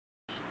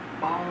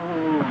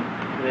boom.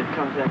 And it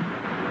comes in.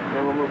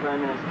 Then we'll move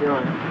Eggman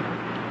stealing.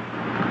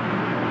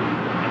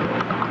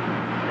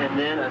 And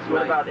then,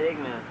 what about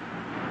Eggman?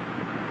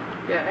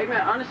 Yeah,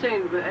 Eggman, I'm just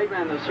saying, with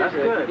Eggman, though,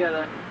 seriously, good.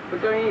 together. But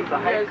don't you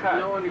guys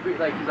no one agree,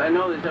 like, because I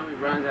know there's so many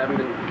runs that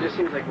haven't been, it just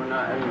seems like we're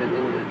not, haven't been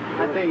into it.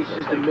 I think it's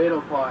just the middle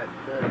part,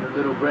 the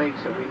little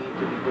breaks that we need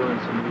to be doing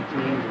some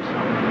routines or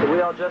something. Are we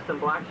all dressed in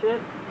black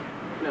shit?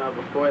 No,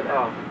 before that.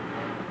 Oh.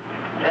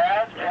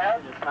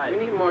 We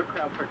need more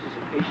crowd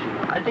participation.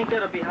 I think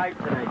that'll be hype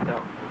tonight,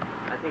 though.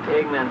 I think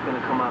Eggman's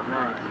gonna come out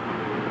nice.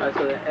 Alright,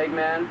 so the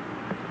Eggman,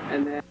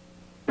 and then...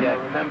 Yeah,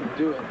 remember,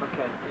 do it.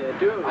 Okay. Yeah,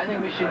 do it. I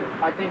think we should...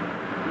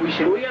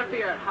 We gotta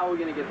figure out how we're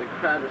gonna get the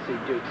crowd to say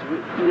do it. Cause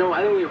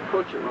I think we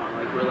approach it wrong.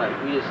 Like,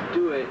 we just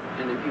do it,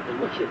 and then people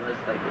look at us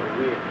like we're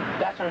weird.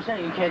 That's what I'm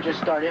saying. You can't just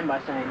start in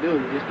by saying,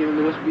 dude, you just give a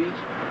little speech,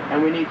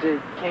 and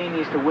Kane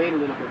needs to wait a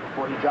little bit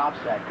before he drops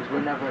that, because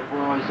we're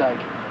always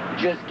like,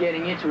 just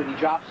getting into it, he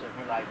drops it.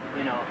 We're like,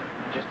 it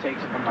just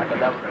takes it from like a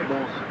level of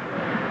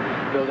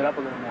build it up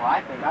a little more.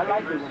 I think. I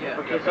like it.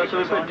 Okay, so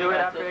should we put do it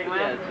after Eggman?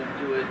 Yeah,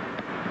 so do it.